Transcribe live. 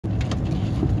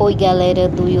Oi galera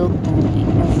do YouTube,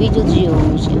 no vídeo de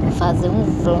hoje eu vou fazer um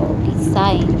vlog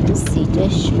saindo do sítio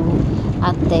Exu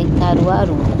até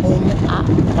Caruaru, rumo à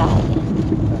praia.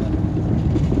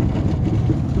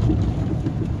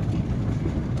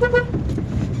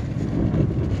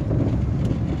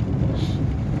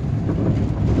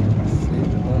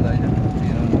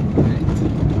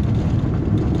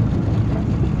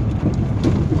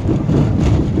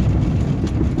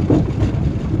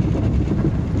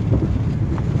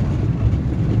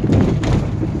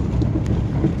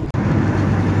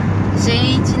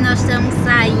 Gente, nós estamos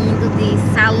saindo de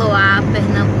Saloá,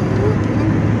 Pernambuco.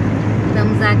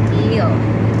 Estamos aqui, ó.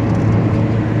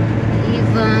 E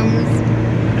vamos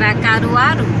para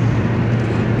Caruaru.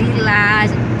 De lá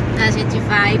a gente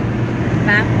vai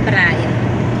pra praia.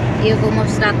 E eu vou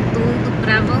mostrar tudo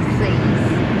pra vocês.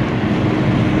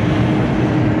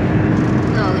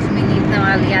 Ó, os meninos estão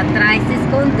ali atrás, se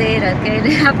esconderam.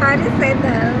 Querem aparecer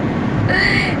não.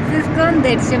 Se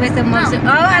esconder, deixa eu ver se eu mostro. Ó,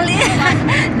 ali.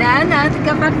 Não, tem que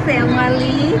aparecer. Um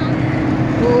ali,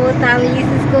 o outro ali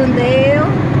se escondeu.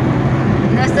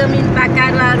 Nós estamos indo pra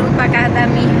Caruaru, pra casa da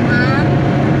minha irmã.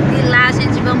 De lá a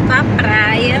gente vamos pra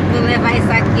praia. Vou levar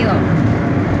isso aqui, ó.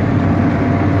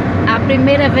 A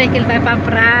primeira vez que ele vai pra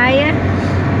praia.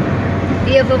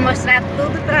 E eu vou mostrar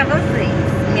tudo pra vocês.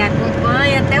 Me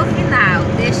acompanhe até o final.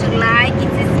 Deixa o like e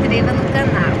se inscreva no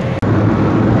canal.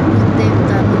 O tempo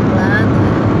tá nublado.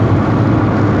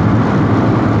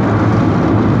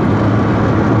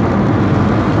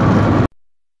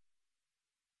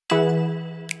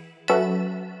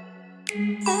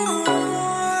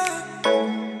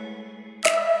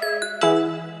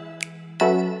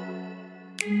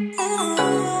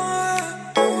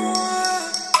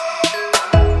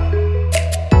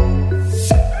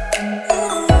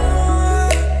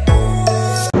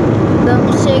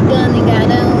 Estamos chegando em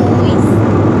Garanhuns.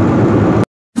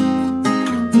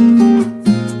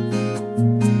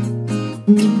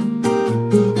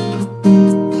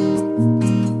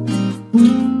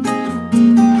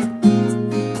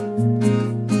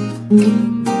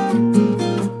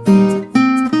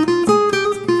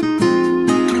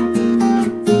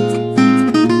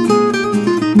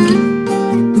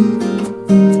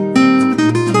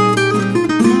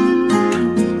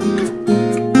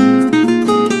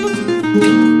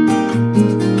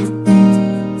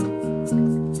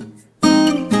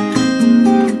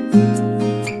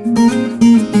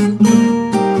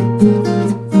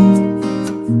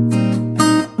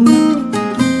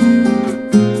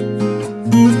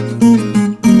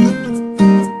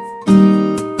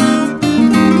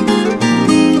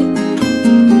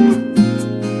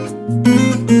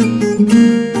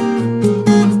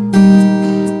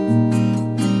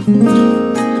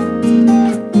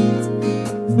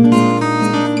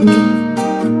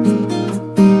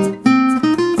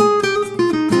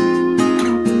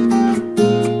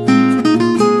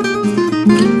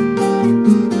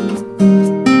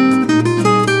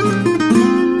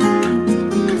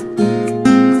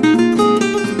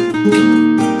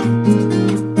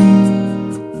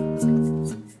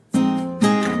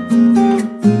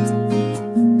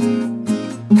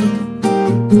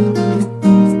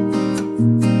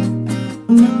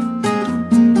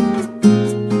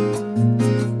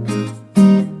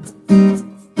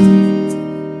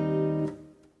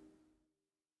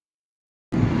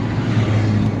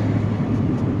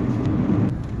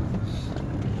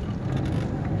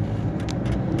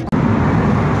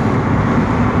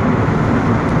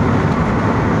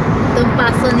 Estamos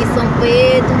passando em São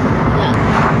Pedro.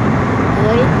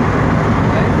 Oi?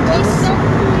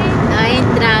 A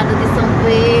entrada de São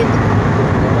Pedro.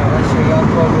 Vai chegar no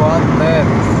povoado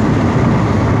Neves.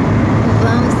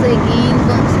 Vamos seguindo,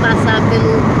 vamos passar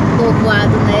pelo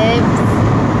povoado Neves.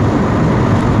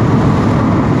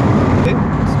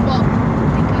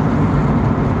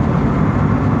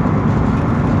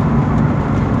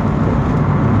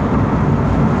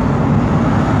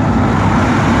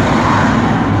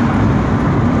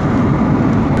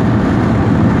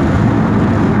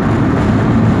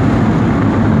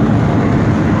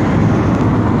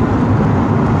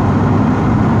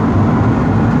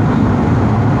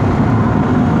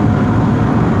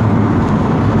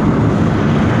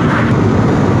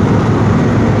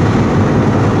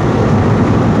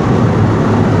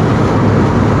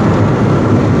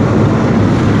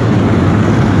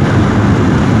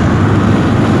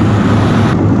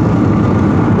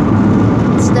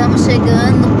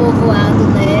 Chegando no povoado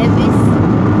Neves.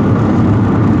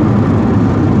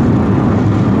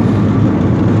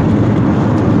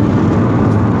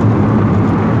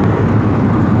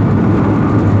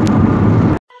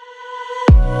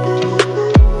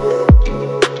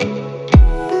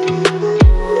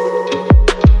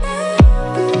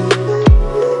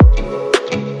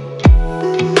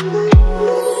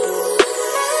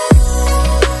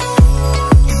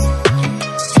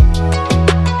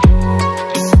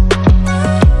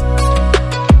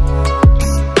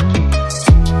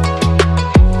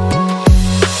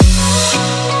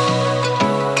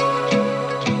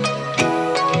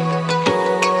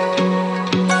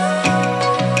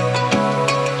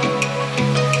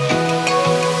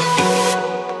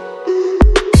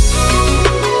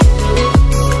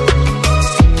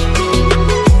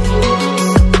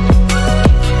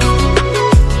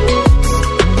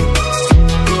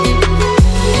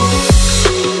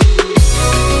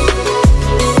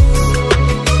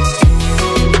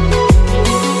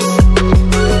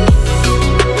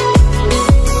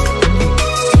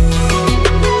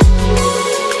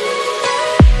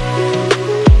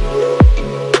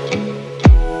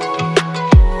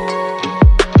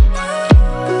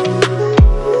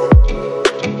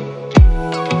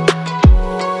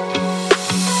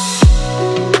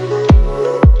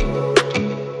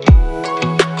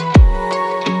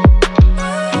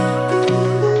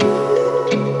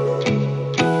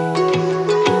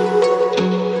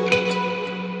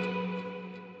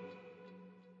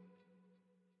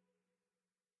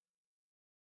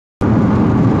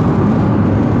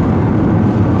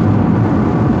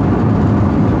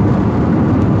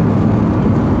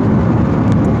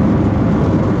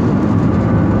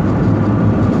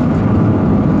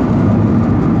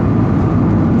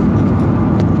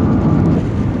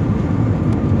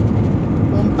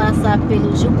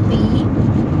 pelo Jupi.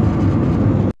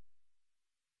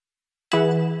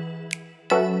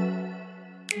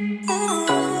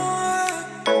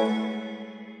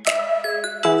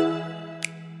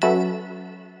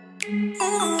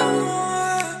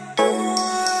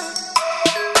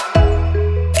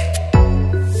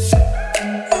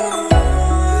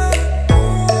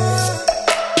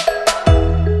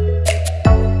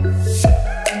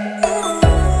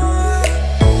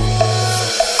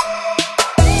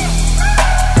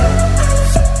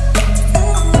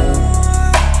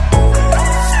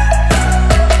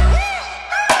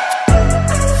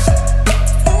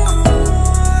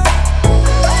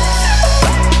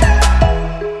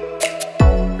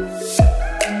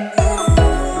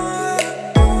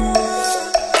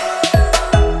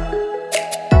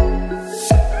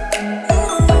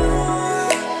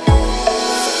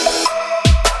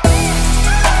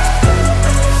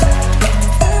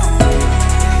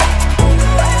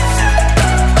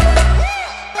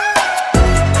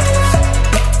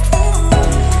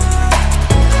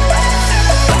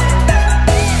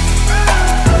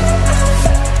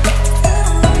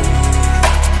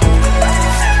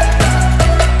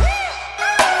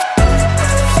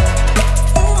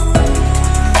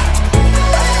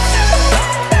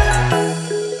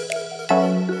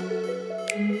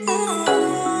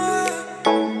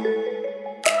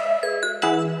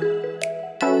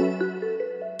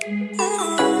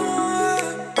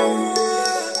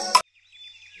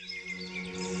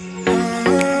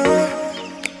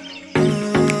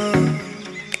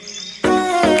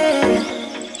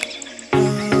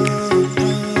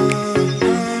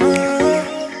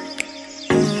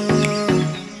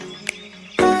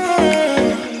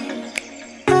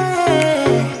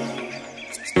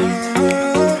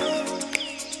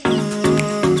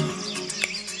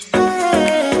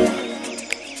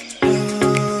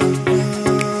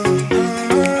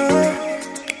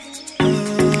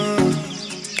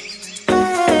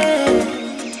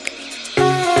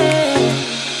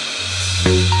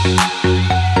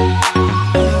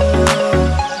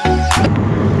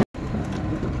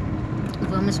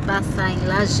 Vamos passar em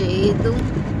Lajedo.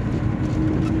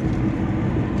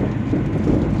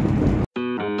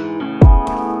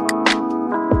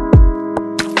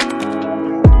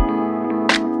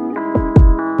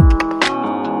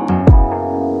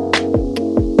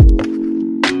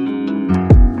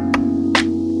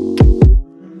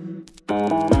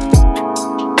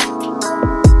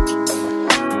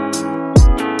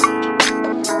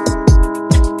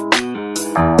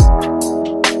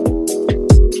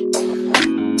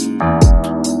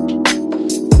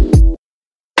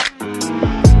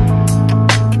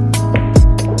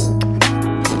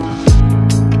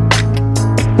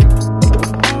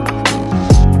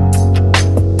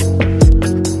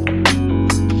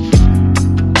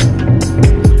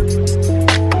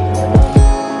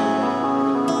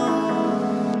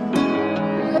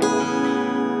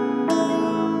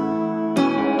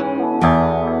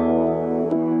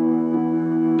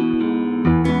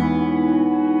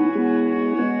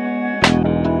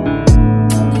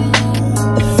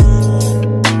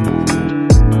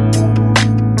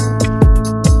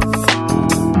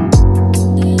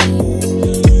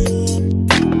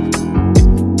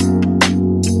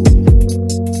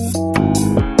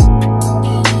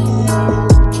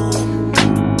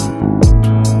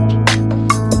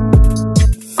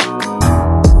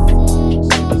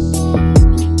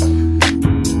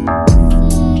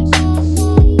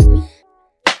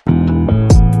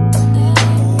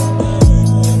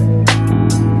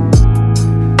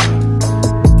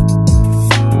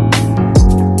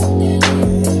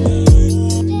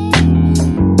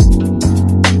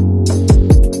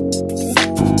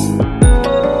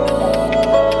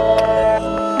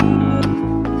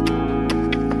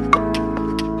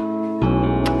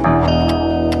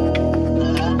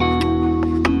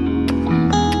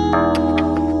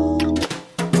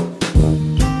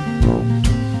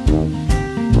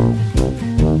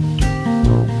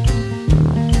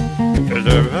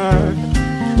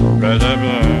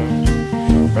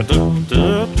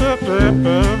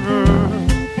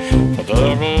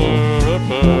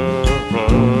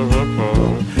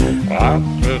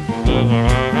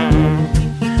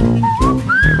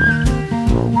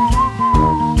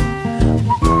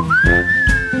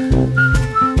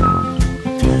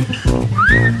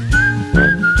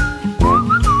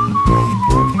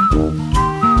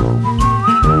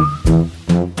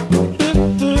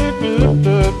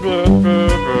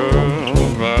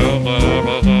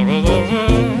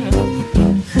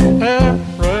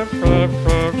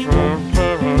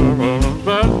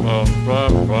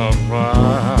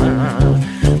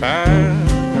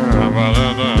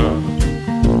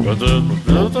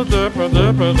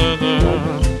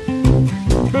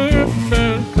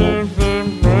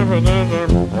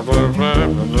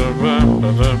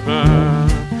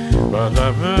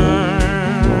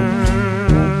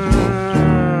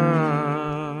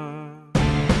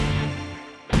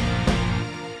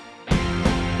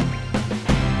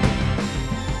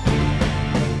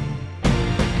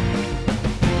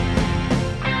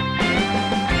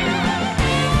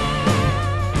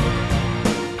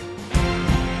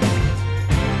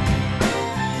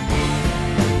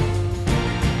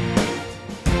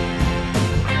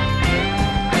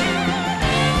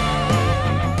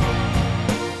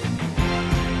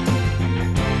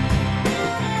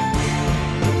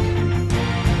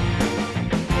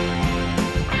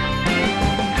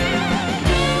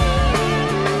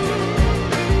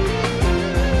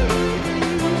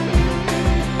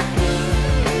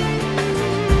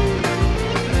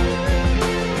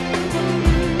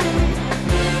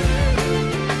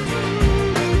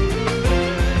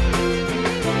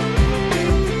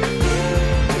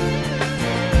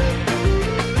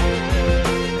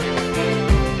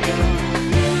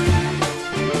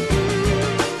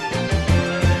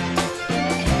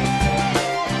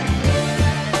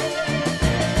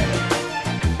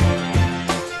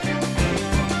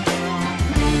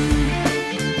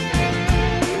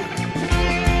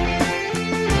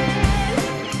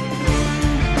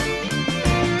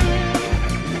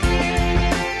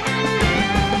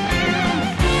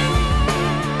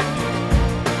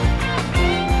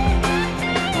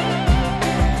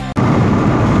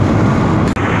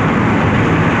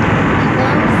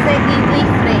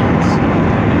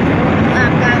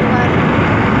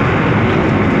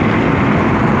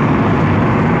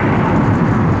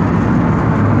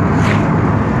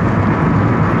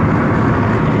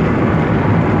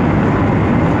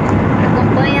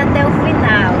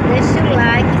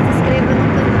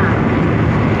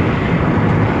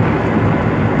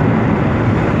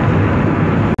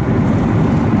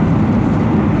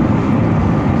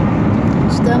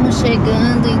 Estamos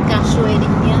chegando em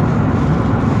Cachoeirinha,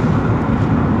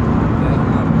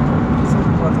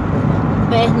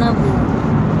 Pernambuco.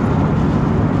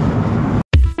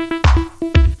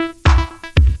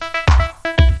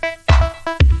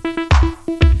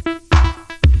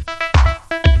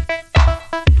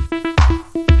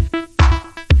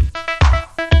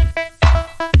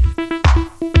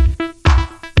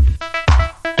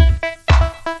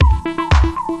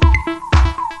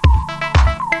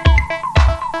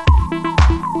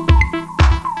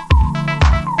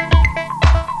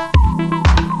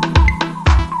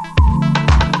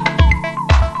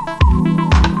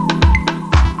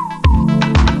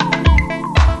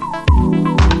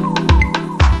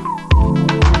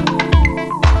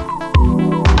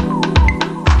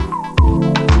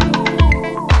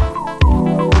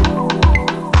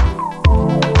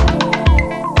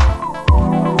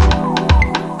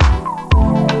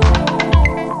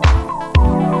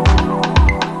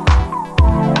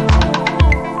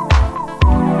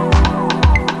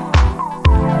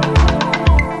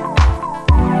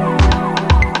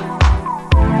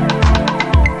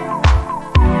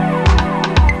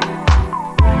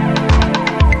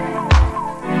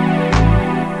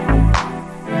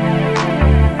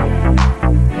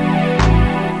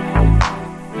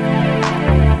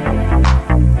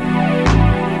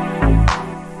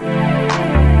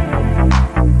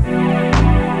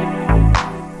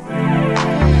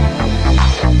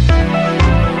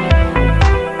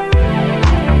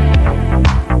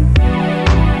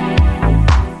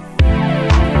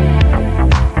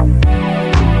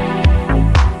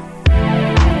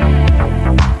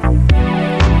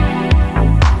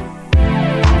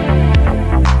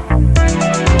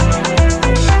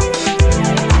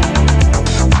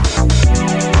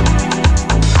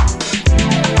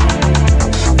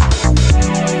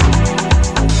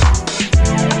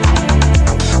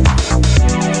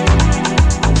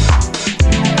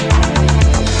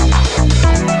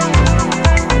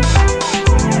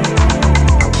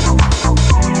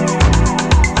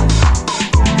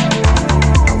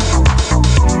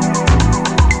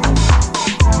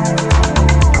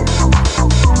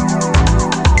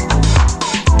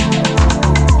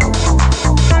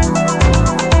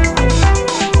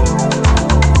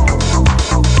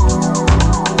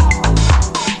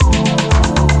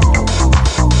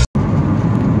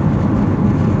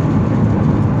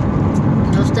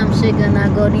 Chegando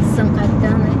agora em São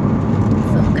Caetano, né?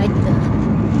 São Caetano.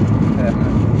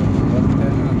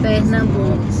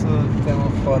 Pernambuco. Isso tem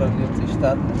uma fora de outro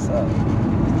estado, não sabe?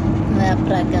 Não é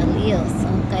pra cá ali, ó,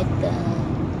 São Caetano.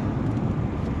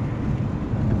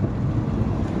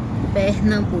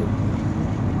 Pernambuco.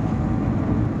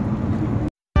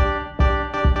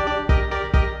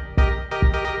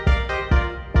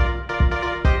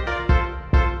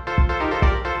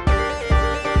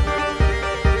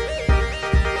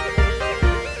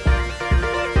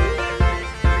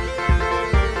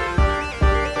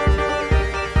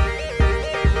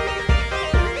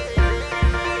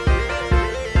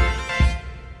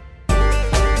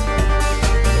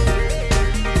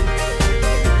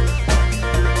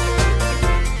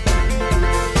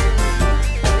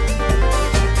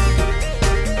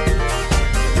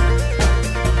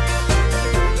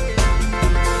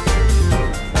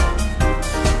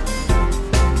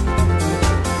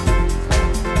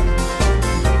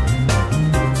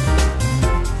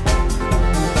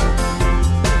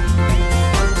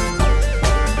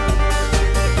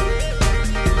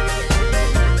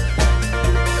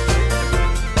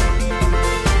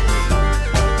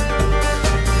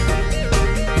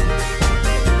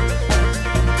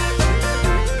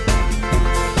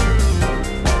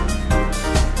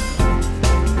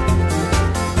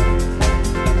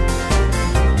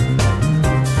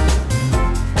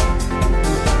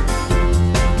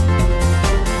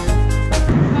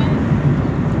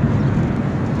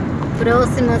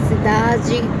 Próxima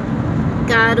cidade,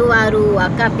 Caruaru, a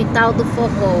capital do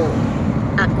forró.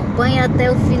 Acompanhe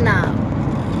até o final.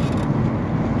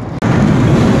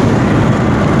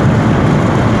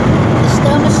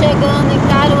 Estamos chegando em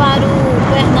Caruaru,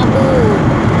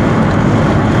 Pernambuco.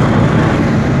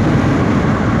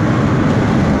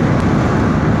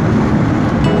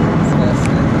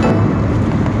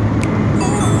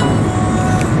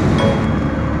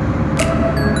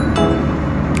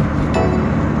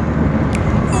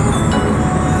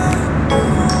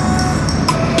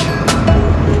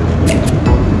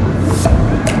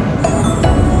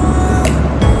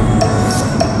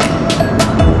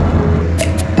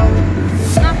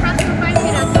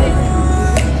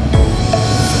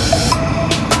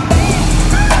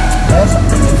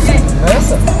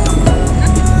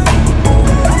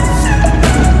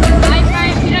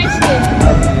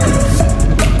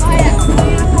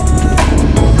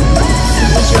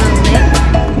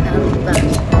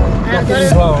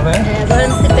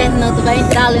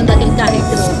 onde aquele carro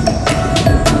entrou.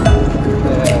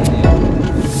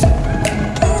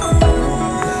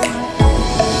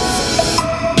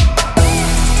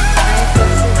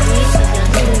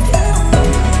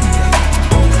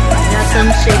 Já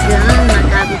estamos chegando na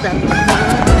casa da minha irmã.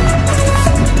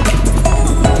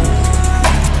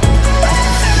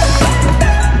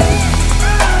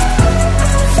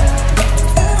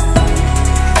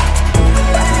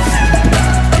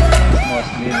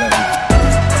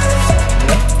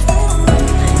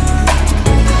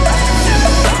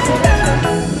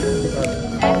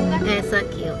 Essa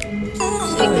aqui, ó.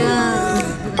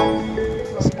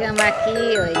 Chegamos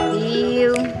aqui, ó.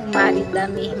 Tio, o marido da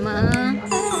minha irmã,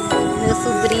 meu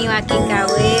sobrinho aqui,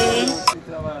 Cauê.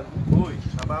 Oi,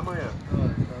 trabalha amanhã.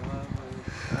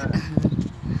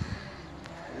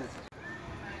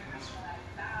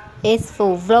 Esse foi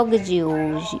o vlog de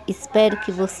hoje. Espero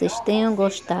que vocês tenham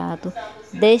gostado.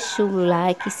 Deixe o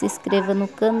like e se inscreva no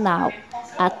canal.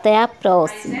 Até a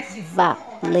próxima.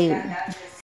 Valeu!